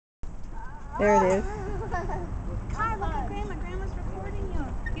There it is. Kai, look at Grandma. Grandma's recording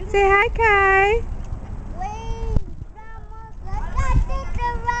you. Say hi, Kai. Wait, Grandma. Let's go to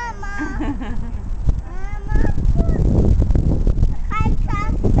Grandma. I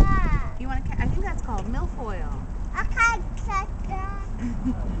can't that. You want to? I think that's called milfoil. I can't catch that.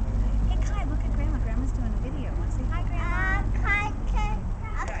 Hey Kai, look at Grandma. Grandma's doing a video. Want to say hi, Grandma?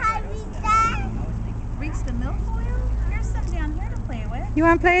 I can't read that. Reach the milfoil? Here's some down here to play with. You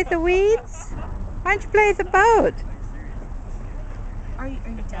want to play with the weeds? Why don't you play with the boat? Are you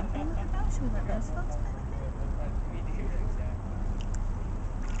done playing with the boat? Should we let those folks play with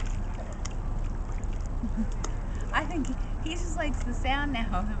it? I think he just likes the sound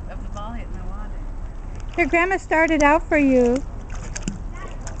now of the ball hitting the water. Your grandma started out for you.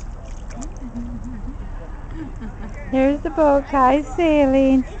 Here's the boat. Kai's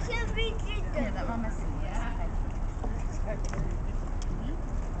sailing. Here, let Mama see.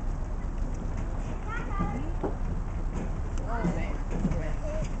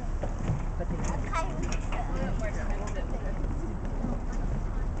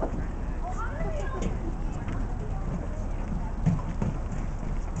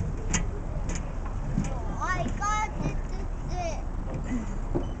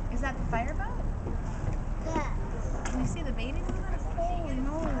 Is that the fireboat? Yeah. Can you see the baby moving? Holy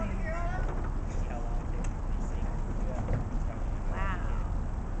moly. Wow.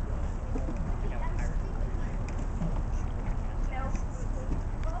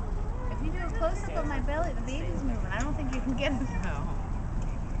 If you do a close-up of my belly, the baby's moving. I don't think you can get it though.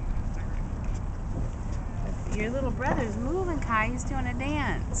 Your little brother's moving, Kai. He's doing a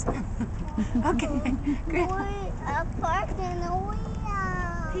dance. Okay.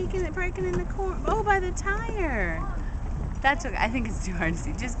 Breaking in the corner. Oh, by the tire. That's okay. I think it's too hard to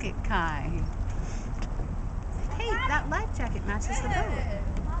see. Just get Kai. Hey, that life jacket matches the boat.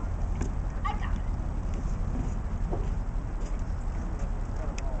 I got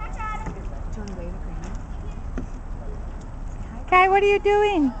it. Do you want to wave at Grandma? Kai, what are you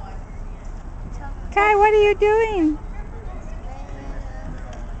doing? Kai, what are you doing?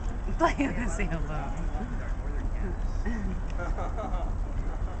 Playing with the sailboat.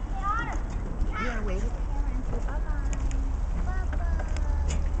 You want to wave at the camera and say bye-bye?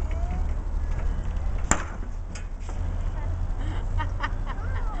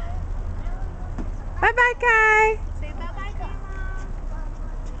 Bye-bye, Kai. Say bye-bye, Grandma.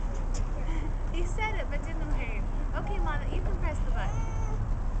 He said it, but didn't hear you. Okay, Mom, you can press the button.